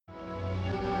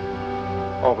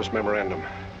Office memorandum.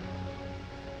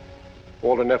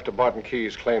 Walter Neff to Barton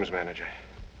Keyes, claims manager.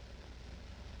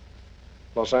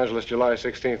 Los Angeles, July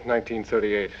 16th,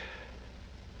 1938.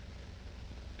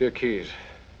 Dear Keyes.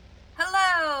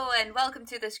 Hello, and welcome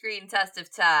to the Screen Test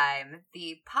of Time,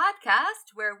 the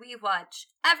podcast where we watch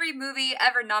every movie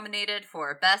ever nominated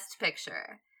for Best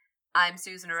Picture. I'm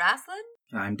Susan Araslin.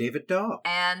 I'm David Daw.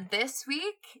 And this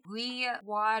week, we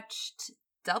watched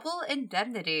Double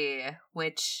Indemnity,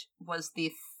 which was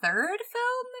the third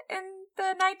film in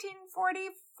the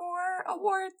 1944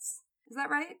 awards. Is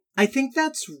that right? I think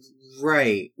that's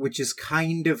right, which is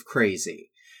kind of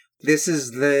crazy. This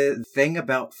is the thing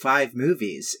about 5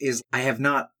 movies, is I have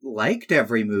not liked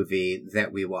every movie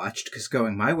that we watched, because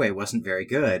Going My Way wasn't very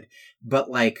good, but,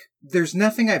 there's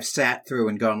nothing I've sat through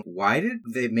and gone, why did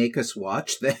they make us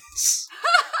watch this?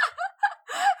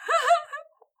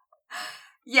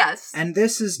 Yes. And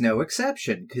this is no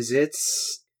exception, because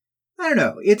it's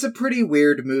a pretty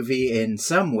weird movie in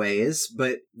some ways,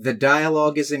 but the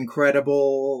dialogue is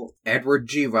incredible. Edward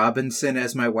G. Robinson,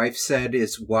 as my wife said,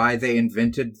 is why they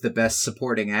invented the Best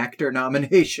Supporting Actor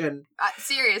nomination.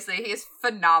 Seriously, he's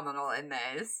phenomenal in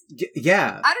this.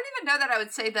 Yeah. I don't even know that I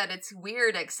would say that it's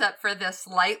weird except for this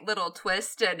light little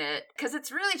twist in it, because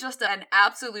it's really just an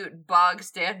absolute bog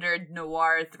standard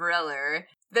noir thriller.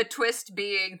 The twist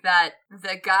being that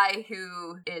the guy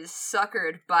who is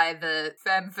suckered by the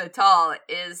femme fatale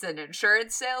is an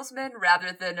insurance salesman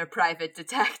rather than a private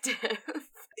detective.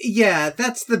 Yeah,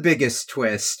 that's the biggest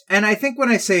twist. And I think when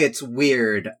I say it's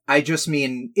weird, I just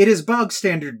mean it is bog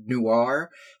standard noir,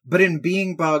 but in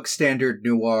being bog standard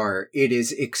noir, it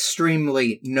is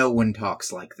extremely no one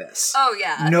talks like this. Oh,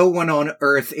 yeah. No one on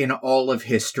Earth in all of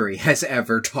history has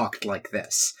ever talked like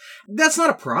this. That's not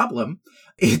a problem.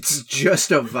 It's just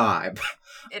a vibe.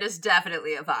 It is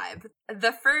definitely a vibe.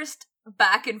 The first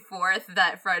back and forth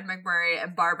that Fred MacMurray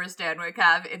and Barbara Stanwyck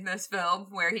have in this film,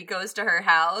 where he goes to her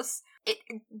house, it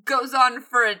goes on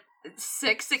for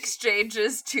 6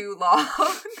 exchanges too long.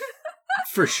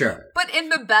 For sure. But in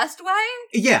the best way?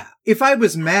 Yeah. If I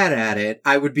was mad at it,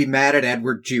 I would be mad at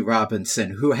Edward G.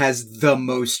 Robinson, who has the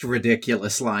most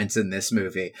ridiculous lines in this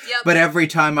movie. Yep. But every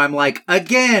time I'm like,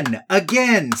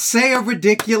 again, say a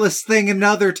ridiculous thing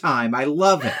another time. I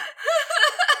love it.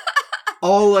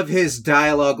 All of his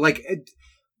dialogue,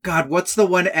 God, what's the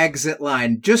one exit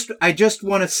line? I just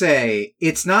want to say,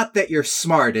 it's not that you're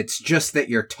smart, it's just that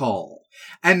you're tall.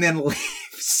 And then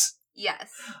leaves. Yes.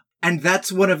 And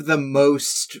that's one of the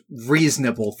most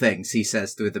reasonable things he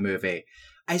says through the movie.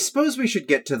 I suppose we should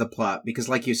get to the plot, because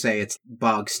like you say, it's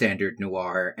bog standard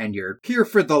noir, and you're here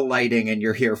for the lighting and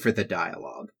you're here for the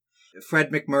dialogue. Fred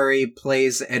MacMurray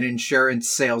plays an insurance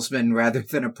salesman rather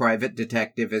than a private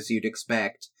detective, as you'd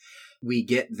expect. We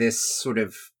get this sort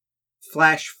of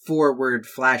flash-forward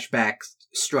flashback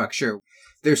structure.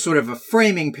 There's sort of a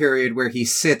framing period where he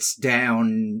sits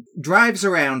down, drives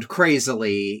around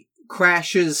crazily,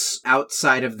 crashes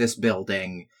outside of this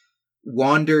building,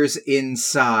 wanders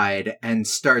inside, and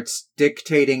starts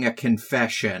dictating a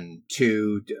confession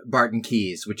to Barton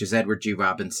Keyes, which is Edward G.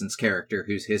 Robinson's character,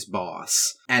 who's his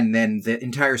boss. And then the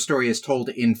entire story is told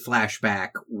in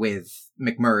flashback, with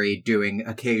MacMurray doing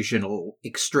occasional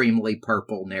extremely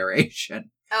purple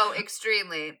narration. Oh,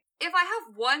 extremely. If I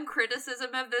have one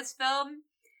criticism of this film,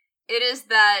 it is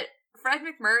that Fred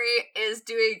MacMurray is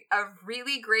doing a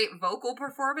really great vocal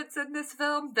performance in this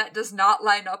film that does not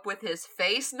line up with his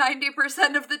face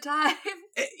 90% of the time.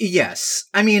 Yes.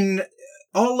 I mean,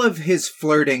 all of his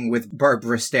flirting with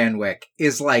Barbara Stanwyck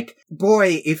is like,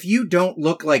 boy, if you don't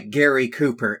look like Gary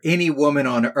Cooper, any woman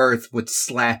on Earth would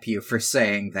slap you for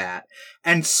saying that.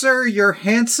 And sir, you're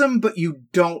handsome, but you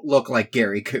don't look like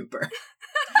Gary Cooper.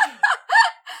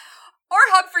 Or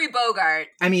Humphrey Bogart.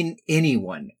 I mean,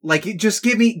 anyone. Just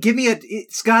give me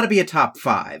it's gotta be a top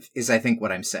 5, is I think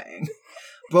what I'm saying.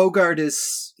 Bogart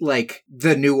is,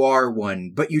 the noir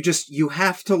one, but you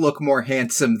have to look more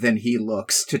handsome than he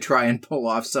looks to try and pull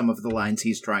off some of the lines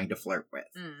he's trying to flirt with.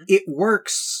 Mm. It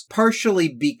works partially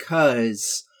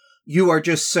because you are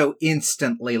just so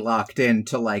instantly locked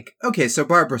into, okay, so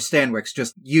Barbara Stanwyck's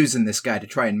just using this guy to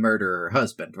try and murder her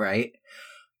husband, right?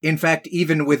 In fact,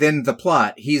 even within the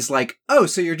plot, he's like, oh,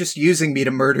 so you're just using me to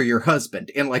murder your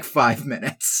husband in 5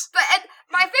 minutes. But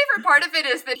my favorite part of it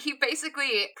is that he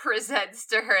basically presents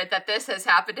to her that this has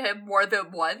happened to him more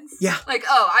than once. Yeah.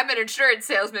 Oh, I'm an insurance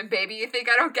salesman, baby. You think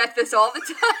I don't get this all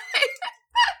the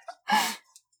time?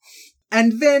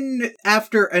 And then,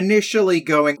 after initially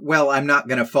going, well, I'm not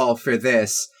gonna fall for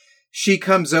this, she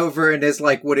comes over and is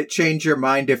like, would it change your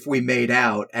mind if we made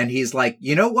out? And he's like,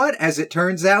 you know what? As it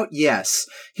turns out, yes.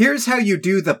 Here's how you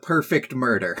do the perfect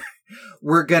murder.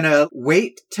 We're gonna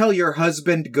wait till your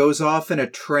husband goes off in a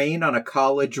train on a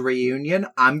college reunion.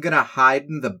 I'm gonna hide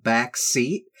in the back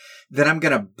seat. Then I'm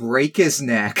gonna break his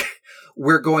neck.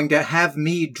 We're going to have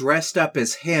me dressed up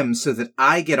as him so that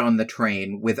I get on the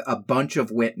train with a bunch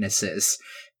of witnesses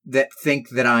that think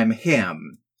that I'm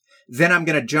him. Then I'm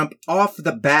gonna jump off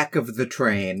the back of the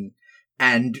train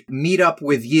and meet up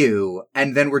with you,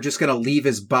 and then we're just going to leave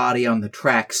his body on the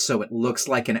tracks so it looks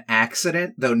like an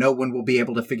accident, though no one will be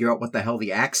able to figure out what the hell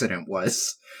the accident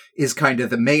was, is kind of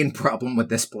the main problem with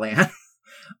this plan.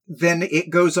 Then it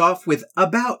goes off with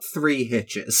about 3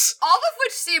 hitches. All of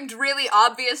which seemed really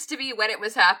obvious to me when it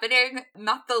was happening,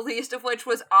 not the least of which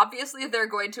was obviously they're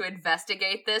going to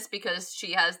investigate this because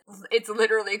it's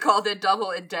literally called a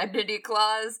double indemnity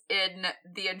clause in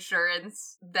the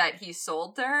insurance that he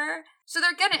sold to her. So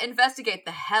they're going to investigate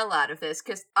the hell out of this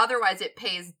because otherwise it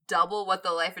pays double what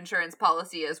the life insurance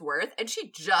policy is worth, and she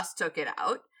just took it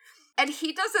out. And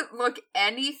he doesn't look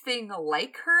anything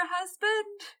like her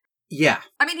husband. Yeah.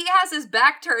 I mean, he has his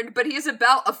back turned, but he's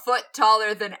about a foot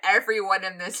taller than everyone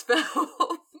in this film.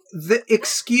 The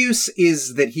excuse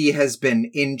is that he has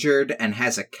been injured and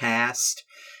has a cast.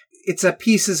 It's a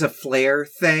pieces of flair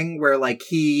thing where, like,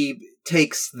 he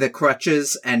takes the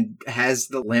crutches and has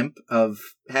the limp of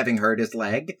having hurt his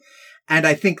leg. And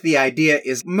I think the idea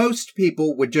is most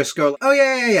people would just go, oh,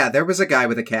 yeah, there was a guy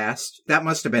with a cast. That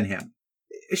must have been him.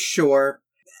 Sure.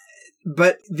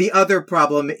 But the other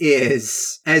problem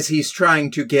is, as he's trying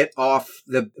to get off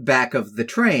the back of the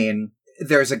train,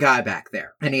 there's a guy back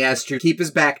there. And he has to keep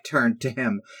his back turned to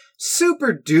him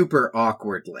super duper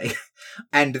awkwardly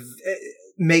and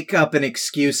make up an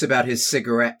excuse about his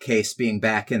cigarette case being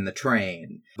back in the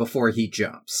train before he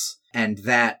jumps. And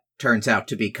that turns out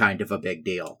to be kind of a big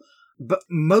deal. But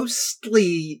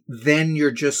mostly then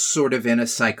you're just sort of in a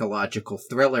psychological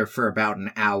thriller for about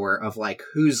an hour of like,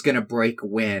 who's gonna break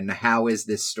when? How is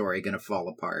this story gonna fall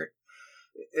apart?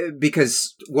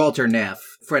 Because Walter Neff,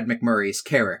 Fred McMurray's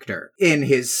character, in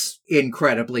his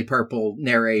incredibly purple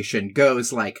narration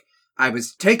goes like, I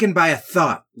was taken by a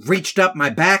thought, reached up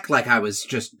my back like I was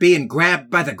just being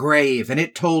grabbed by the grave, and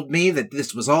it told me that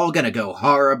this was all gonna go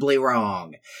horribly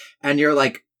wrong. And you're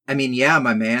like, I mean, yeah,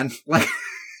 my man, like...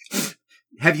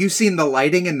 Have you seen the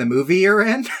lighting in the movie you're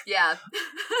in? Yeah.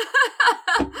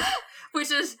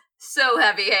 Which is so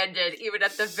heavy-handed, even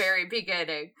at the very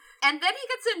beginning. And then he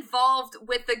gets involved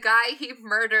with the guy he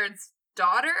murdered's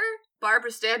daughter, Barbara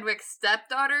Stanwyck's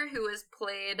stepdaughter, who is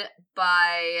played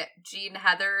by Jean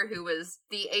Heather, who was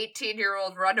the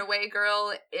 18-year-old runaway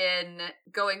girl in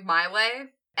Going My Way,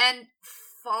 and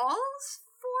falls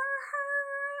for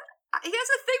her? He has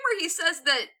a thing where he says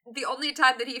that the only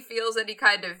time that he feels any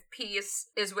kind of peace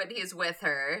is when he's with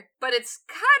her. But it's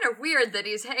kind of weird that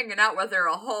he's hanging out with her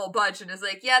a whole bunch and is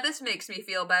like, yeah, this makes me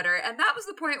feel better. And that was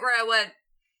the point where I went,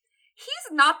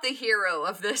 he's not the hero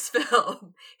of this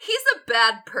film. He's a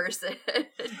bad person.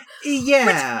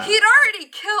 Yeah. Which he'd already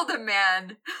killed a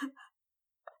man.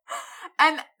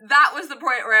 And that was the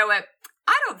point where I went,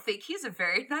 I don't think he's a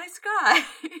very nice guy.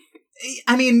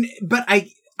 I mean, but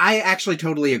I actually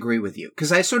totally agree with you,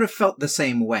 because I sort of felt the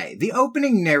same way. The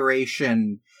opening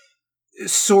narration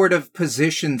sort of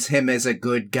positions him as a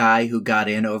good guy who got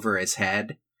in over his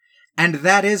head. And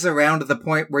that is around the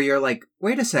point where you're like,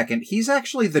 wait a second, he's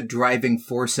actually the driving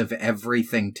force of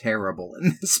everything terrible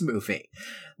in this movie.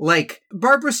 Like,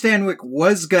 Barbara Stanwyck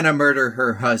was gonna murder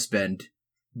her husband,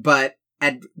 but,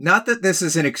 and not that this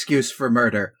is an excuse for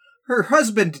murder, her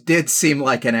husband did seem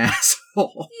like an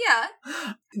asshole.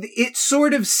 Yeah. It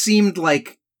sort of seemed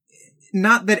like,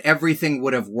 not that everything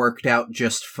would have worked out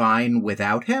just fine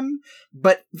without him,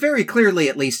 but very clearly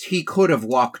at least he could have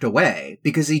walked away,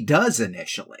 because he does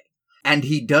initially. And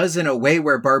he does in a way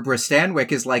where Barbara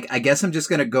Stanwyck is like, I guess I'm just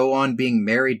gonna go on being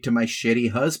married to my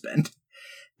shitty husband.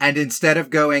 And instead of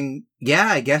going, yeah,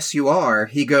 I guess you are,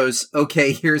 he goes,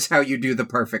 okay, here's how you do the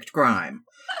perfect crime.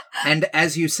 And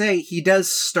as you say, he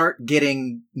does start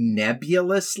getting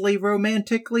nebulously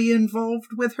romantically involved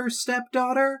with her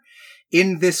stepdaughter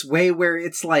in this way where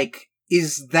it's like,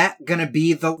 is that gonna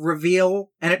be the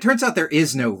reveal? And it turns out there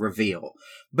is no reveal.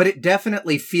 But it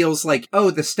definitely feels like, oh,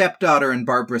 the stepdaughter and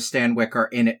Barbara Stanwyck are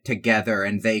in it together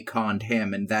and they conned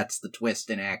him and that's the twist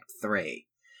in Act 3.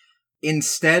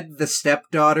 Instead, the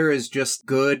stepdaughter is just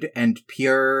good and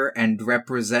pure and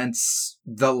represents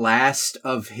the last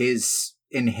of his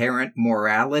inherent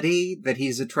morality that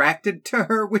he's attracted to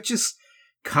her, which is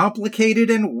complicated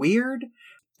and weird.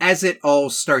 As it all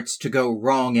starts to go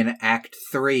wrong in Act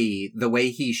 3, the way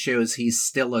he shows he's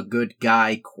still a good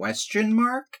guy, ?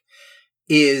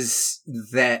 Is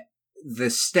that the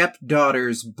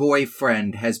stepdaughter's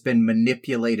boyfriend has been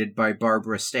manipulated by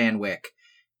Barbara Stanwyck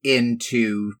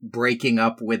into breaking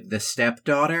up with the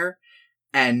stepdaughter,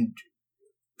 and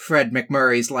Fred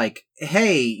MacMurray's like,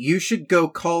 hey, you should go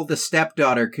call the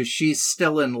stepdaughter because she's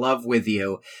still in love with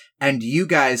you, and you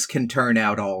guys can turn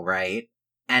out all right.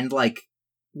 And like,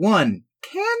 one,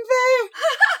 can they?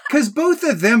 Because both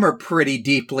of them are pretty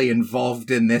deeply involved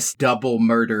in this double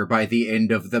murder by the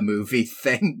end of the movie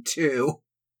thing, too.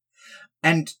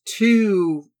 And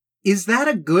two, is that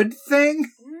a good thing?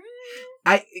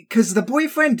 Because the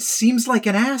boyfriend seems like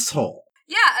an asshole.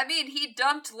 Yeah, I mean, he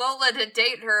dumped Lola to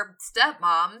date her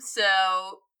stepmom, so...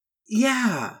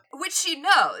 Yeah. Which she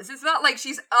knows. It's not like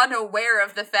she's unaware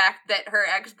of the fact that her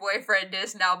ex-boyfriend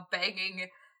is now banging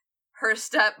her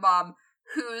stepmom,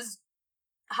 whose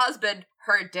husband,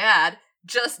 her dad,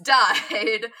 just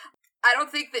died. I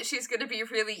don't think that she's going to be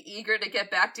really eager to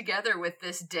get back together with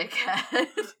this dickhead.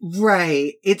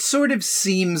 Right. It sort of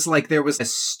seems like there was a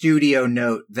studio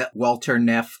note that Walter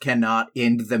Neff cannot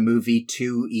end the movie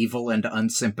too evil and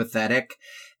unsympathetic,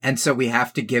 and so we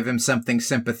have to give him something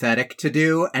sympathetic to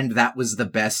do, and that was the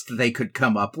best they could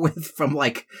come up with from,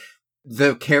 like,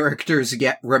 the characters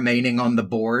yet remaining on the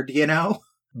board, you know?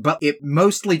 But it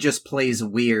mostly just plays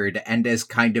weird and as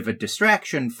kind of a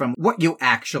distraction from what you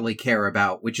actually care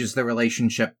about, which is the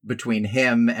relationship between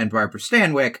him and Barbara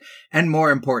Stanwyck, and more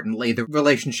importantly, the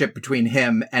relationship between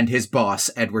him and his boss,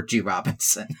 Edward G.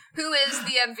 Robinson. Who is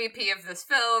the MVP of this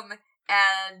film,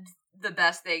 and the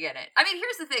best thing in it. I mean,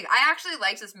 here's the thing. I actually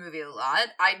liked this movie a lot.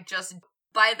 I just,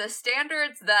 by the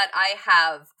standards that I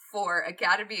have for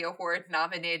Academy Award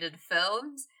nominated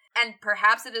films, and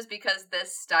perhaps it is because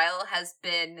this style has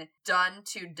been done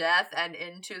to death and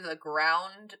into the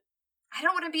ground. I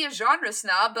don't want to be a genre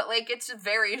snob, but, like, it's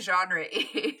very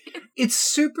genre-y. It's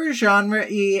super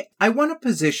genre-y. I want to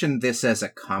position this as a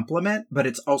compliment, but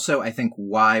it's also, I think,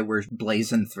 why we're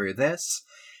blazing through this.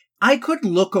 I could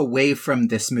look away from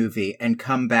this movie and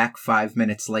come back 5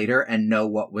 minutes later and know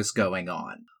what was going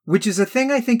on. Which is a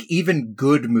thing I think even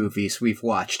good movies we've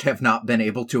watched have not been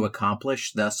able to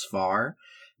accomplish thus far.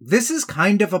 This is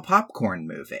kind of a popcorn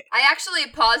movie. I actually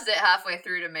paused it halfway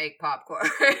through to make popcorn.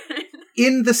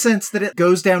 In the sense that it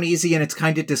goes down easy and it's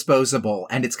kind of disposable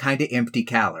and it's kind of empty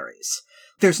calories.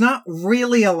 There's not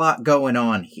really a lot going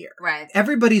on here. Right.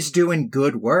 Everybody's doing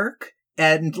good work.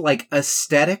 And, like,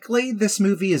 aesthetically, this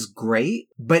movie is great,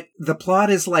 but the plot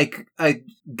is like a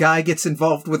guy gets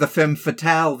involved with a femme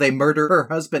fatale, they murder her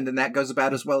husband, and that goes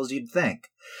about as well as you'd think.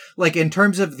 Like, in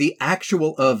terms of the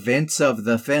actual events of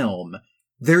the film,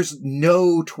 there's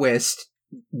no twist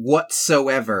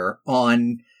whatsoever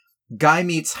on guy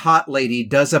meets hot lady,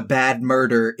 does a bad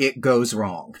murder, it goes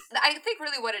wrong. I think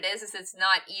really what it is it's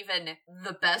not even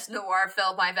the best noir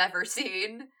film I've ever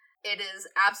seen. It is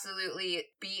absolutely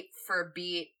beat for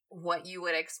beat what you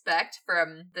would expect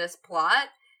from this plot,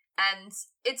 and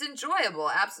it's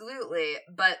enjoyable, absolutely.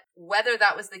 But whether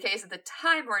that was the case at the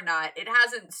time or not, it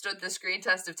hasn't stood the screen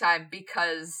test of time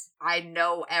because I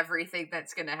know everything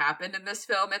that's going to happen in this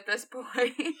film at this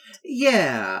point.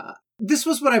 Yeah. This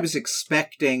was what I was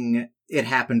expecting It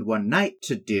Happened One Night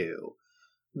to do,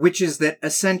 which is that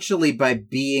essentially by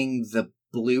being the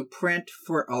blueprint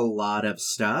for a lot of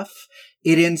stuff,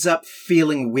 it ends up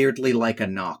feeling weirdly like a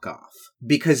knockoff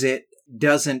because it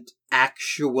doesn't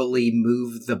actually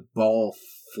move the ball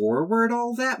forward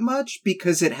all that much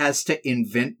because it has to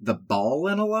invent the ball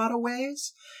in a lot of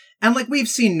ways. And, like, we've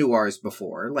seen noirs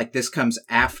before. Like, this comes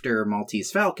after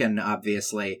Maltese Falcon,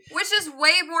 obviously. Which is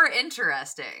way more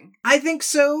interesting. I think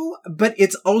so, but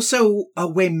it's also a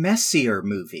way messier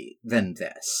movie than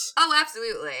this. Oh,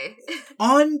 absolutely.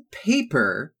 On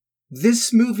paper,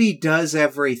 this movie does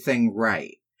everything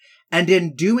right. And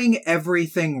in doing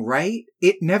everything right,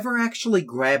 it never actually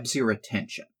grabs your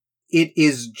attention. It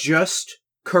is just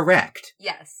correct.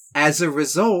 Yes. As a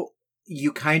result,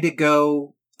 you kind of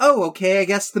go, oh, okay, I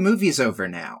guess the movie's over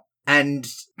now. And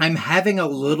I'm having a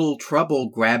little trouble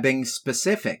grabbing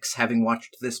specifics, having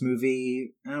watched this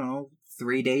movie, I don't know,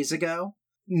 3 days ago.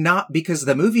 Not because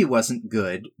the movie wasn't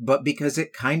good, but because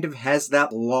it kind of has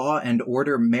that Law and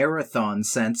Order marathon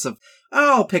sense of,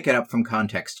 oh, I'll pick it up from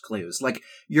context clues. Like,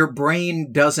 your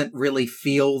brain doesn't really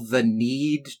feel the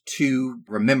need to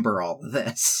remember all of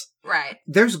this. Right.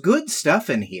 There's good stuff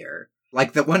in here.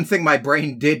 Like, the one thing my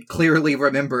brain did clearly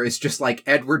remember is just, like,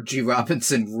 Edward G.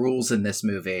 Robinson rules in this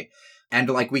movie. And,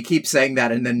 like, we keep saying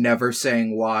that and then never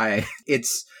saying why.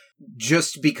 It's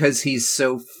just because he's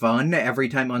so fun every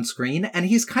time on screen. And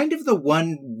he's kind of the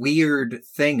one weird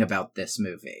thing about this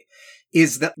movie,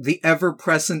 is that the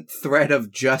ever-present threat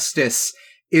of justice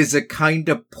is a kind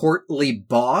of portly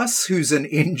boss who's an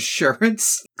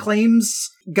insurance claims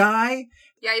guy.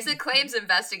 Yeah, he's a claims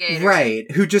investigator. Right,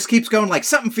 who just keeps going like,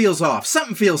 something feels off,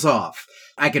 something feels off.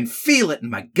 I can feel it in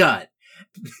my gut.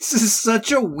 This is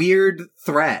such a weird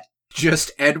threat.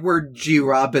 Just Edward G.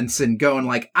 Robinson going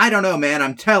like, I don't know, man,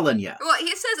 I'm telling you. Well,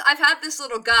 he says, I've had this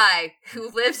little guy who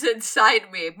lives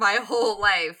inside me my whole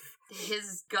life.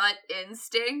 His gut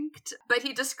instinct, but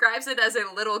he describes it as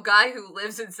a little guy who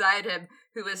lives inside him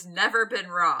who has never been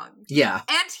wrong. Yeah.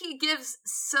 And he gives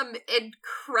some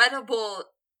incredible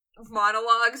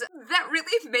monologues that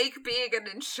really make being an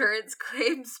insurance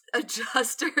claims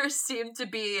adjuster seem to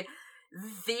be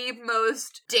the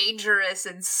most dangerous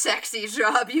and sexy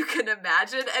job you can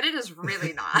imagine, and it is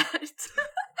really not.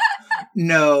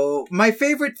 No, my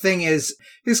favorite thing is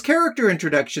his character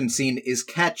introduction scene is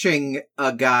catching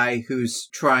a guy who's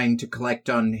trying to collect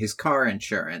on his car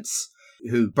insurance,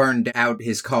 who burned out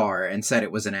his car and said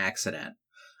it was an accident.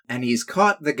 And he's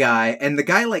caught the guy, and the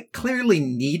guy, like, clearly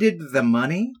needed the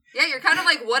money. Yeah, you're kind of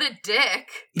like, what a dick.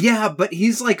 Yeah, but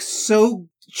he's, like, so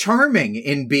charming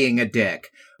in being a dick.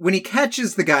 When he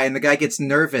catches the guy and the guy gets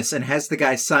nervous and has the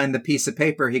guy sign the piece of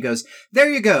paper, he goes, there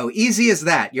you go, easy as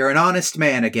that, you're an honest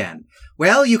man again.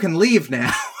 Well, you can leave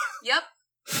now. Yep.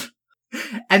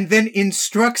 And then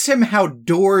instructs him how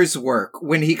doors work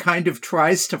when he kind of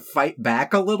tries to fight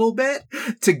back a little bit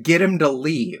to get him to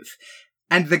leave.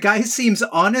 And the guy seems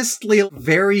honestly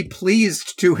very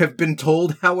pleased to have been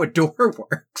told how a door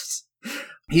works.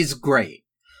 He's great.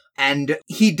 And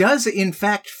he does, in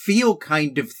fact, feel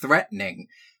kind of threatening.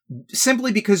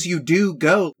 Simply because you do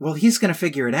go, well, he's gonna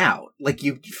figure it out. Like,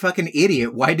 you fucking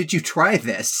idiot, why did you try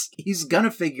this? He's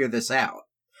gonna figure this out.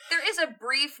 There is a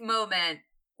brief moment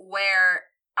where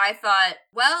I thought,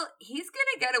 well, he's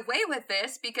gonna get away with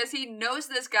this because he knows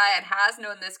this guy and has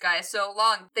known this guy so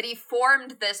long that he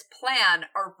formed this plan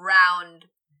around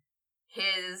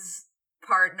his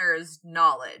partner's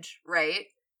knowledge, right?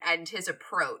 And his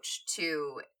approach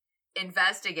to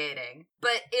investigating.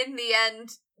 But in the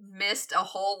end, missed a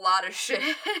whole lot of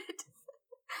shit.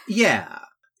 Yeah.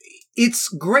 It's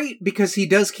great because he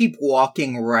does keep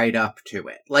walking right up to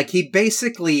it. Like, he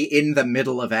basically, in the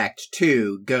middle of Act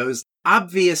 2, goes,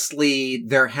 obviously,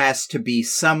 there has to be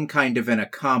some kind of an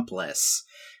accomplice,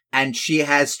 and she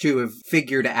has to have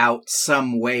figured out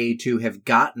some way to have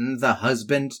gotten the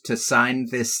husband to sign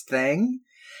this thing,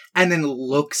 and then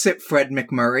looks at Fred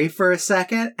McMurray for a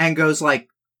second and goes like,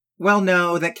 well,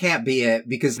 no, that can't be it,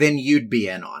 because then you'd be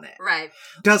in on it. Right.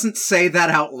 Doesn't say that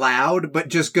out loud, but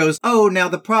just goes, oh, now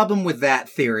the problem with that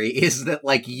theory is that,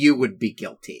 like, you would be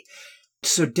guilty.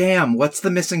 So damn, what's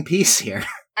the missing piece here?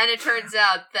 And it turns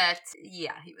out that,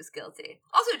 yeah, he was guilty.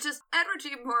 Also, just Edward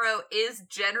G. Murrow is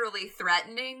generally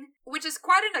threatening, which is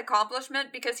quite an accomplishment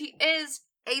because he is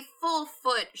a full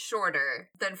foot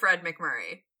shorter than Fred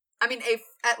McMurray. I mean,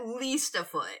 at least a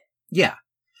foot. Yeah.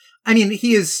 I mean,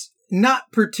 he is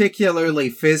not particularly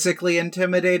physically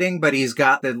intimidating, but he's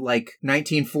got the, like,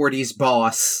 1940s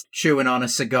boss chewing on a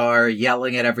cigar,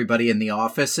 yelling at everybody in the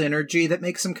office energy that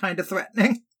makes him kind of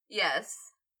threatening. Yes.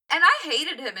 And I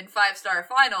hated him in 5-Star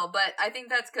Final, but I think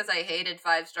that's because I hated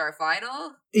 5-Star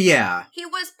Final. Yeah. He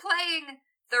was playing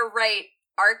the right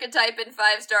archetype in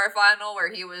 5-Star Final,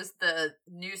 where he was the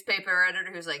newspaper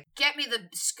editor who's like, get me the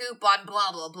scoop on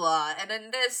blah blah blah. And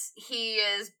in this, he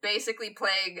is basically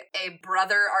playing a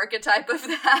brother archetype of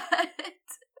that.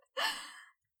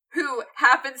 Who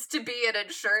happens to be an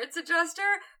insurance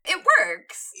adjuster. It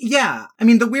works. Yeah. I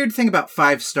mean, the weird thing about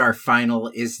 5-Star Final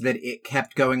is that it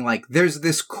kept going like, there's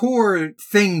this core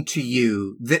thing to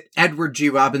you that Edward G.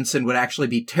 Robinson would actually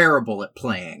be terrible at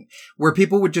playing, where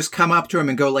people would just come up to him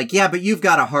and go like, yeah, but you've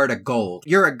got a heart of gold.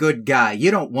 You're a good guy. You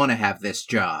don't want to have this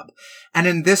job. And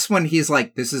in this one, he's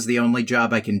like, this is the only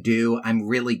job I can do. I'm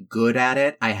really good at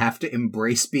it. I have to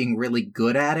embrace being really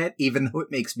good at it, even though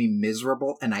it makes me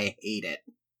miserable and I hate it.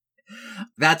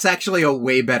 That's actually a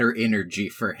way better energy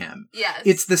for him. Yes.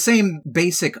 It's the same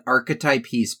basic archetype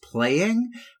he's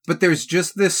playing, but there's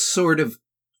just this sort of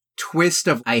twist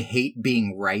of I hate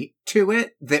being right to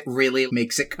it that really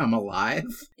makes it come alive.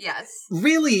 Yes.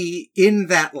 Really, in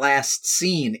that last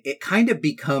scene, it kind of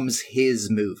becomes his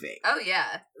movie. Oh,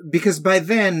 yeah. Because by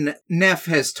then, Neff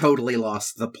has totally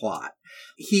lost the plot.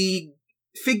 He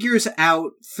figures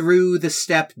out through the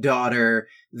stepdaughter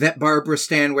that Barbara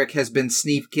Stanwyck has been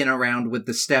sneaking around with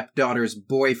the stepdaughter's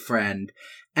boyfriend,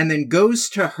 and then goes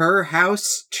to her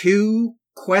house to ...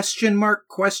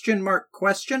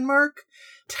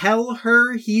 tell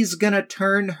her he's gonna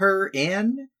turn her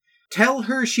in? Tell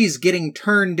her she's getting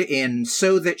turned in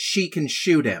so that she can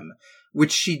shoot him.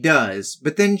 which she does,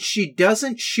 but then she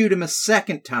doesn't shoot him a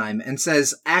second time and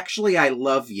says, actually, I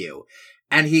love you.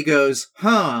 And he goes,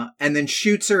 huh, and then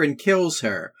shoots her and kills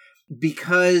her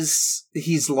because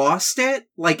he's lost it?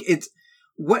 Like, it's,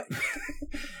 what?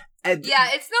 Yeah,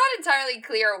 it's not entirely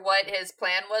clear what his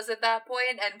plan was at that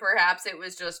point, and perhaps it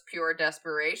was just pure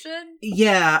desperation.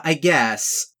 Yeah, I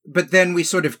guess. But then we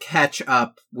sort of catch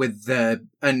up with the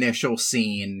initial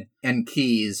scene, and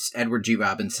Keyes, Edward G.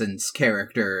 Robinson's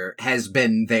character, has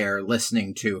been there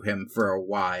listening to him for a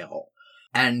while.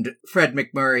 And Fred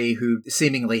MacMurray, who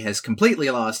seemingly has completely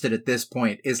lost it at this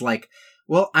point, is like,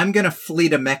 well, I'm gonna flee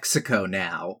to Mexico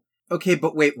now. Okay,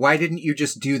 but wait, why didn't you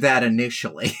just do that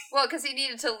initially? Well, because he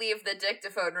needed to leave the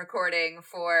dictaphone recording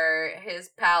for his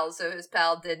pal, so his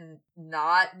pal didn't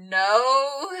not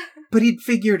know. But he'd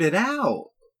figured it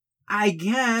out, I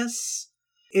guess.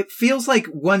 It feels like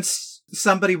once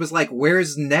somebody was like,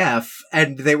 where's Neff?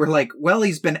 And they were like, well,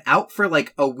 he's been out for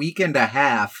like a week and a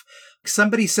half.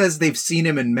 Somebody says they've seen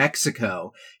him in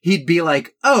Mexico. He'd be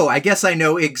like, oh, I guess I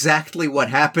know exactly what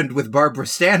happened with Barbara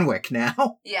Stanwyck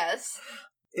now. Yes.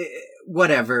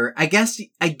 Whatever. I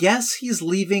guess he's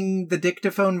leaving the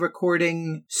dictaphone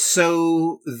recording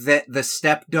so that the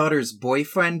stepdaughter's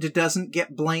boyfriend doesn't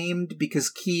get blamed, because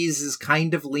Keyes is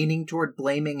kind of leaning toward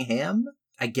blaming him,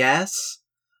 I guess.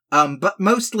 But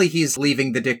mostly he's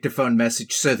leaving the dictaphone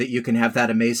message so that you can have that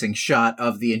amazing shot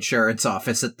of the insurance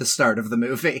office at the start of the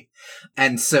movie.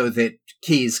 And so that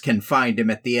Keyes can find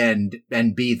him at the end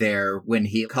and be there when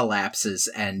he collapses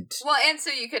and... Well, and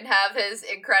so you can have his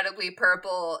incredibly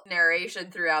purple narration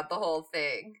throughout the whole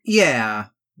thing. Yeah.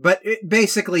 But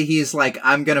basically he's like,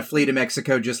 I'm gonna flee to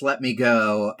Mexico, just let me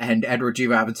go. And Edward G.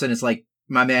 Robinson is like,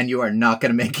 my man, you are not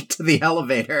gonna make it to the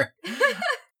elevator.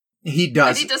 He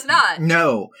does. And he does not.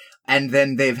 No. And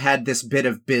then they've had this bit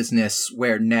of business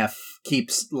where Neff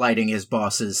keeps lighting his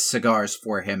boss's cigars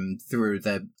for him through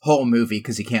the whole movie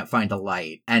because he can't find a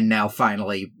light. And now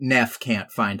finally, Neff can't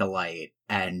find a light.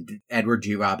 And Edward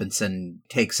G. Robinson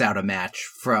takes out a match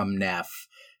from Neff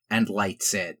and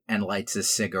lights it and lights a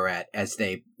cigarette as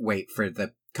they wait for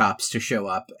the cops to show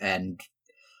up. And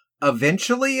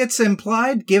eventually, it's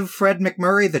implied, give Fred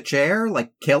MacMurray the chair,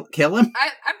 like kill him.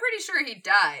 I'm pretty sure he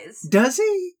dies. Does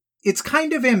he? It's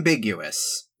kind of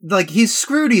ambiguous. Like, he's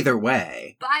screwed either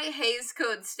way. By Hays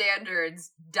Code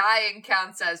standards, dying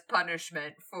counts as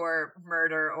punishment for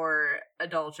murder or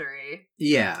adultery.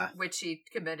 Yeah. Which he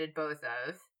committed both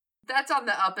of. That's on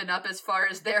the up and up as far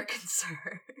as they're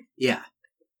concerned. Yeah.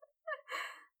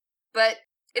 But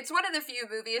it's one of the few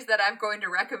movies that I'm going to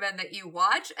recommend that you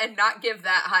watch and not give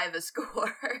that high of a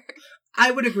score.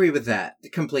 I would agree with that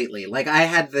completely. Like, I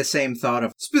had the same thought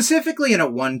of, specifically in a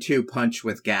 1-2 punch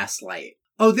with Gaslight.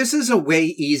 Oh, this is a way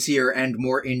easier and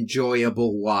more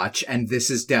enjoyable watch, and this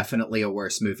is definitely a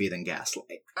worse movie than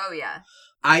Gaslight. Oh, yeah.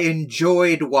 I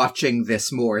enjoyed watching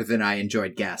this more than I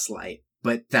enjoyed Gaslight,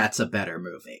 but that's a better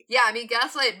movie. Yeah, I mean,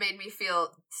 Gaslight made me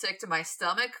feel sick to my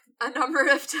stomach a number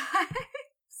of times.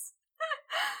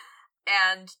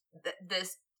 And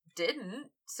this didn't,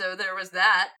 so there was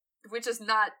that. Which is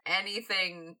not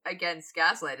anything against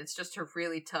Gaslight. It's just a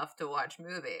really tough to watch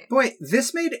movie. Boy,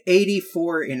 this made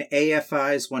 84 in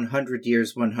AFI's 100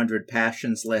 Years, 100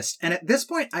 Passions list. And at this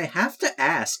point, I have to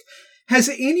ask, has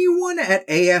anyone at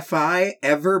AFI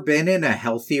ever been in a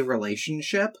healthy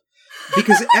relationship?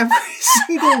 Because every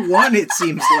single one, it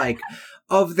seems like,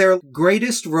 of their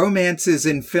greatest romances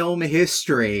in film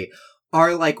history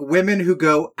are like women who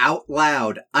go out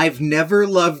loud, I've never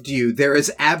loved you. There is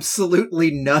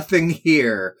absolutely nothing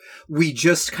here. We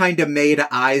just kind of made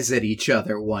eyes at each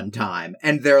other one time.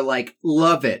 And they're like,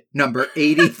 love it. Number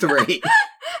 83.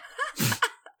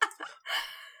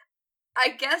 I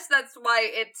guess that's why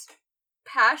it's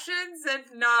passions and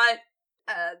not,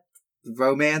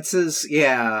 romances?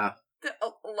 Yeah.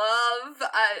 Love?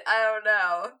 I don't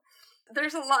know.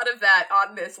 There's a lot of that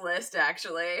on this list,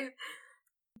 actually.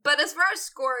 But as far as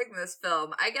scoring this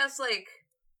film, I guess, 7?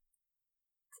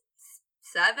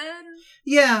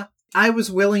 Yeah, I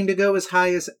was willing to go as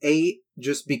high as 8,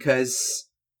 just because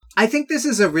I think this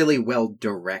is a really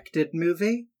well-directed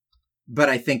movie, but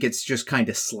I think it's just kind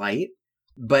of slight.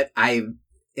 But I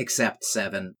accept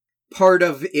 7. Part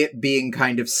of it being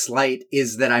kind of slight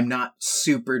is that I'm not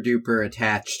super-duper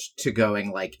attached to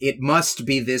going, it must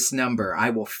be this number, I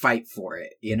will fight for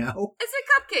it, you know? It's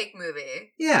a cupcake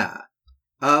movie. Yeah.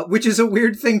 Which is a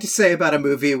weird thing to say about a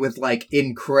movie with,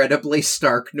 incredibly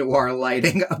stark noir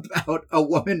lighting about a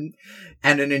woman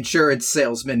and an insurance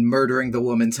salesman murdering the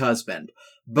woman's husband.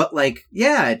 But,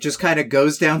 yeah, it just kind of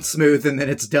goes down smooth and then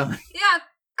it's done. Yeah,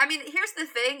 I mean, here's the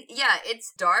thing. Yeah,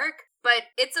 it's dark, But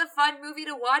it's a fun movie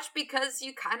to watch because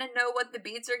you kind of know what the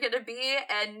beats are going to be,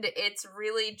 and it's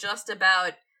really just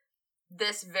about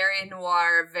this very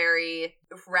noir, very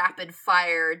rapid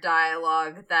fire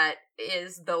dialogue that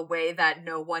is the way that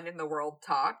no one in the world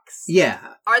talks.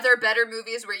 Yeah. Are there better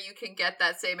movies where you can get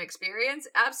that same experience?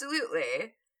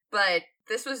 Absolutely. But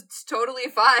this was totally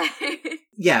fine.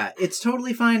 Yeah, it's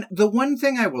totally fine. The one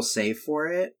thing I will say for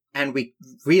it, and we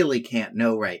really can't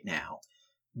know right now,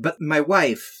 but my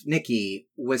wife, Nikki,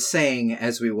 was saying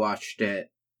as we watched it,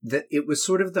 that it was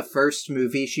sort of the first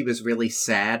movie she was really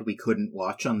sad we couldn't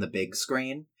watch on the big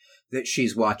screen, that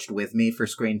she's watched with me for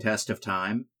Screen Test of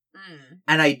Time.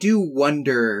 And I do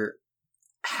wonder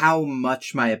how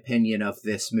much my opinion of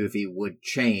this movie would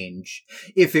change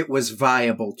if it was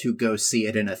viable to go see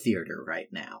it in a theater right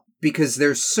now. Because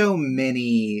there's so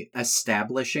many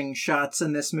establishing shots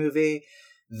in this movie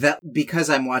that because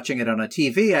I'm watching it on a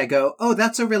TV, I go, oh,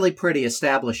 that's a really pretty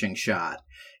establishing shot.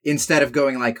 Instead of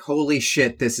going like, holy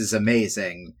shit, this is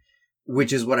amazing,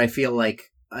 which is what I feel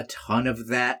like a ton of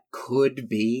that could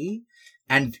be,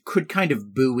 and could kind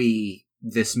of buoy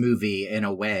this movie in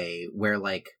a way where,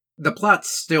 like, the plot's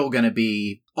still gonna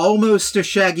be almost a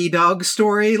Shaggy Dog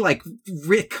story, like,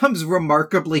 it comes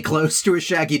remarkably close to a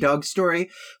Shaggy Dog story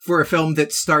for a film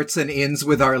that starts and ends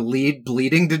with our lead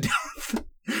bleeding to death.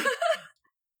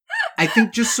 I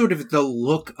think just sort of the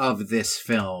look of this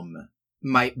film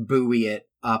might buoy it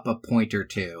up a point or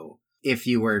two if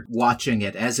you were watching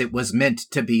it as it was meant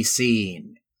to be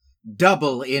seen.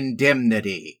 Double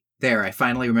indemnity. There, I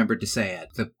finally remembered to say it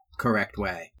the correct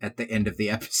way at the end of the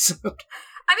episode.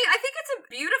 I mean, I think it's a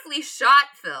beautifully shot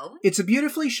film. It's a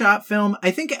beautifully shot film.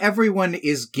 I think everyone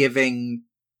is giving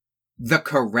the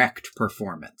correct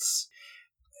performance.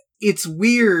 It's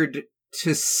weird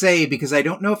to say because I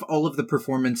don't know if all of the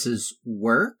performances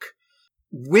work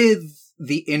with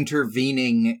the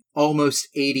intervening almost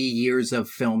 80 years of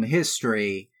film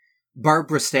history.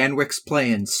 Barbara Stanwyck's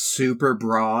playing super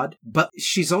broad, but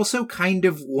she's also kind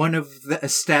of one of the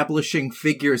establishing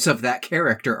figures of that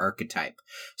character archetype.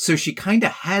 So she kind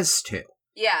of has to.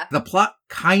 Yeah. The plot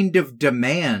kind of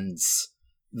demands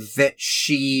that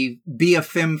she be a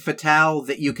femme fatale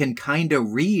that you can kind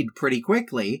of read pretty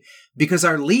quickly, because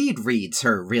our lead reads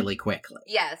her really quickly.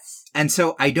 Yes. And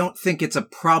so I don't think it's a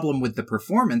problem with the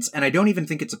performance, and I don't even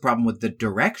think it's a problem with the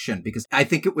direction, because I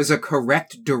think it was a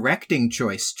correct directing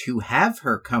choice to have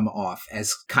her come off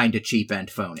as kind of cheap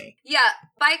and phony. Yeah,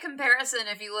 by comparison,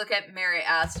 if you look at Mary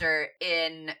Astor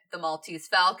in The Maltese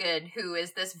Falcon, who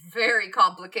is this very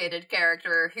complicated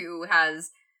character who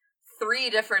has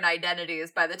 3 different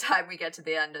identities by the time we get to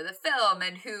the end of the film,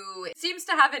 and who seems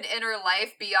to have an inner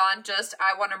life beyond just,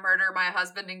 I want to murder my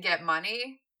husband and get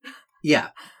money. Yeah.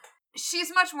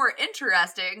 She's much more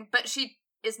interesting, but she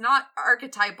is not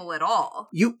archetypal at all.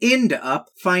 You end up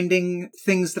finding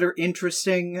things that are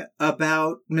interesting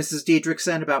about Mrs.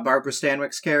 Diedrichsen, about Barbara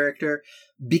Stanwyck's character,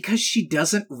 because she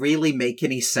doesn't really make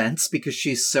any sense because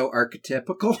she's so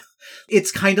archetypical.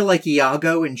 It's kind of like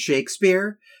Iago in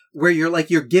Shakespeare, where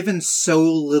you're given so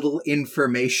little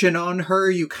information on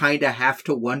her, you kind of have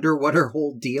to wonder what her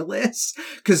whole deal is,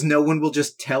 because no one will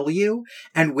just tell you.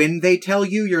 And when they tell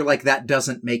you, you're like, that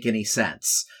doesn't make any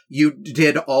sense. You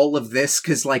did all of this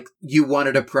because, like, you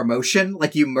wanted a promotion,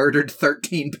 like you murdered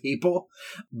 13 people.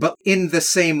 But in the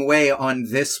same way on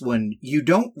this one, you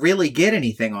don't really get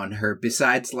anything on her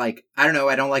besides, like, I don't know,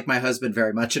 I don't like my husband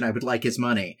very much and I would like his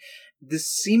money.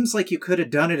 This seems like you could have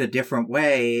done it a different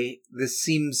way. This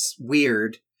seems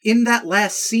weird. In that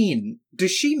last scene,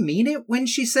 does she mean it when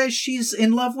she says she's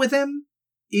in love with him?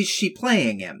 Is she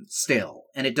playing him still?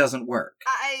 And it doesn't work.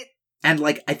 And,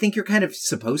 like, I think you're kind of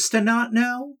supposed to not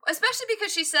know. Especially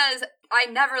because she says, I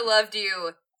never loved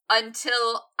you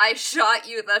until I shot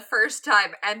you the first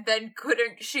time and then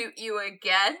couldn't shoot you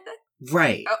again.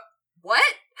 Right. What?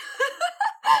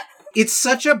 It's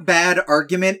such a bad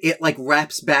argument, it, like,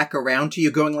 wraps back around to you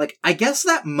going, like, I guess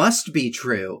that must be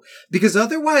true. Because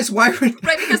otherwise, why would...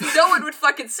 Right, because no one would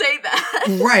fucking say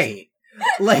that. Right.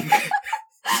 Like,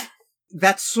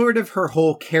 that's sort of her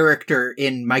whole character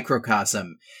in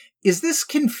Microcosm. Is this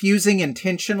confusing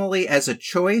intentionally as a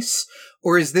choice?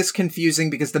 Or is this confusing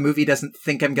because the movie doesn't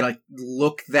think I'm gonna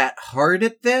look that hard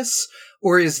at this?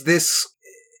 Or is this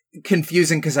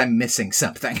confusing because I'm missing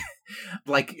something?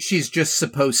 Like, she's just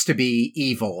supposed to be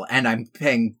evil, and I'm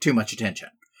paying too much attention.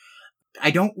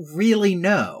 I don't really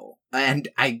know. And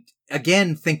I,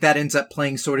 again, think that ends up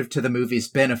playing sort of to the movie's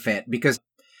benefit, because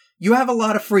you have a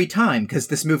lot of free time, because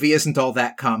this movie isn't all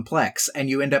that complex, and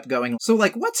you end up going, so,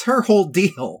 like, what's her whole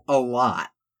deal? A lot.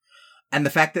 And the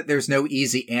fact that there's no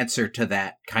easy answer to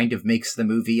that kind of makes the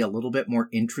movie a little bit more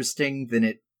interesting than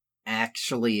it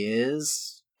actually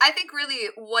is. I think really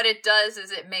what it does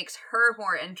is it makes her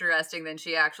more interesting than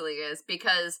she actually is,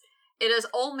 because it is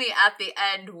only at the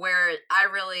end where I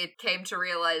really came to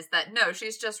realize that no,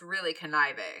 she's just really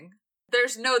conniving.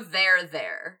 There's no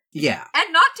there. Yeah.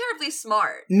 And not terribly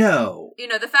smart. No. You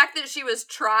know, the fact that she was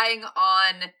trying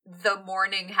on the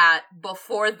morning hat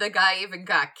before the guy even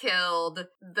got killed,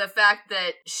 the fact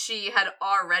that she had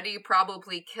already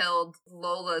probably killed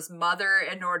Lola's mother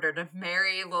in order to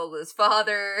marry Lola's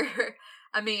father.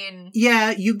 I mean...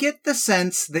 Yeah, you get the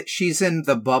sense that she's in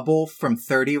the bubble from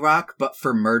 30 Rock, but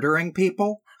for murdering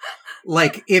people.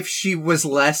 Like, if she was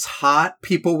less hot,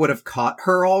 people would have caught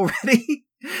her already.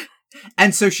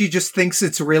 And so she just thinks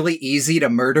it's really easy to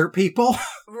murder people.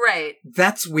 Right.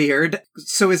 That's weird.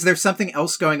 So is there something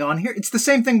else going on here? It's the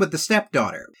same thing with the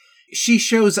stepdaughter. She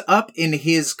shows up in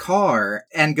his car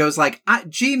and goes like,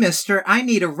 gee, mister, I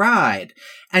need a ride.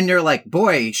 And you're like,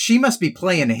 boy, she must be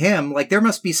playing him. Like, there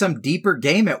must be some deeper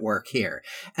game at work here.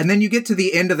 And then you get to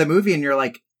the end of the movie and you're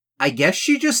like, I guess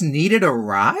she just needed a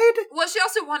ride? Well, she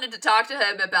also wanted to talk to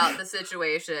him about the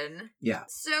situation. Yeah.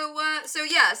 So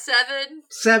yeah, 7.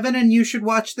 7, and you should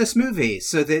watch this movie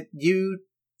so that you,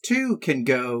 too, can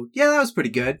go, yeah, that was pretty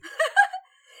good.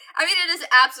 I mean, it is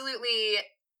absolutely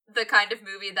the kind of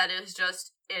movie that is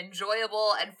just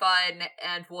enjoyable and fun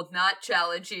and will not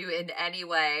challenge you in any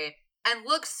way and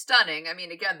looks stunning. I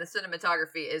mean, again, the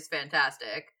cinematography is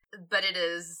fantastic, but it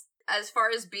is, as far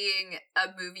as being a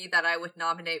movie that I would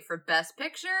nominate for Best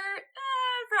Picture,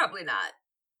 probably not.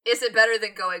 Is it better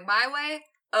than Going My Way?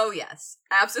 Oh, yes,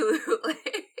 absolutely.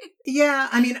 Yeah,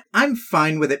 I mean, I'm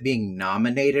fine with it being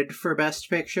nominated for Best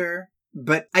Picture,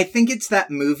 but I think it's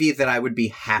that movie that I would be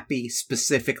happy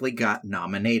specifically got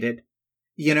nominated,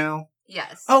 you know?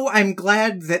 Yes. Oh, I'm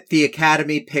glad that the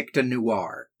Academy picked a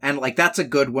noir, and, like, that's a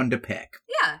good one to pick.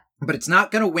 Yeah. But it's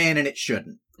not gonna win, and it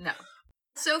shouldn't. No.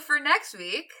 So for next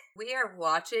week, we are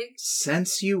watching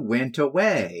Since You Went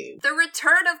Away. The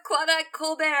Return of Claudette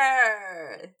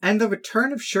Colbert. And the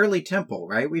return of Shirley Temple,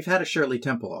 right? We've had a Shirley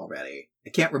Temple already. I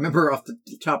can't remember off the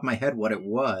top of my head what it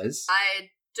was. I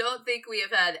don't think we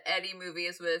have had any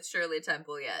movies with Shirley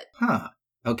Temple yet. Huh.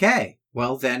 Okay.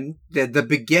 Well, then, the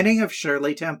beginning of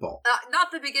Shirley Temple.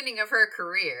 Not the beginning of her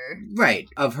career. Right.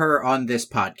 Of her on this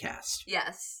podcast.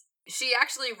 Yes. She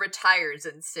actually retires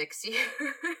in 6 years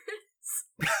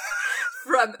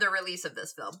from the release of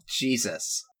this film.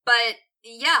 Jesus. But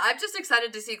yeah, I'm just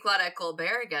excited to see Claudette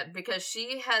Colbert again because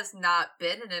she has not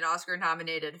been in an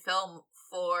Oscar-nominated film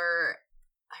for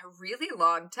a really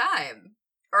long time.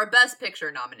 Or a Best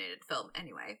Picture nominated film,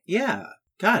 anyway. Yeah.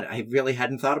 God, I really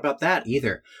hadn't thought about that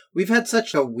either. We've had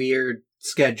such a weird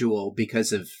schedule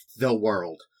because of The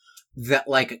World that,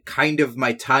 like, kind of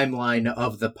my timeline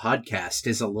of the podcast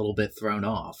is a little bit thrown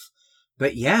off.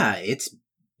 But yeah, it's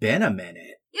been a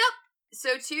minute. Yep.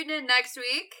 So tune in next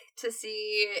week to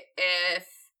see if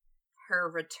her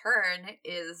return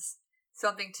is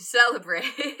something to celebrate.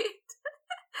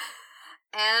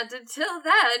 And until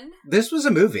then... This was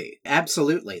a movie.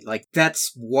 Absolutely. Like,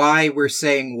 that's why we're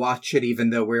saying watch it even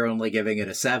though we're only giving it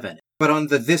a 7. But on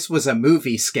the this was a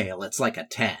movie scale, it's like a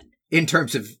 10. In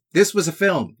terms of, this was a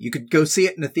film. You could go see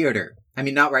it in a theater. I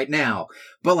mean, not right now.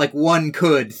 But, like, one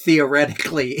could,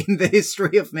 theoretically, in the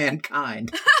history of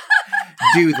mankind,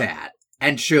 do that.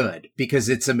 And should, because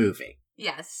it's a movie.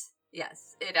 Yes.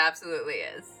 Yes, it absolutely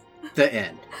is. The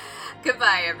end.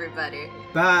 Goodbye, everybody.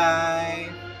 Bye.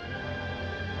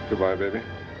 Goodbye, baby.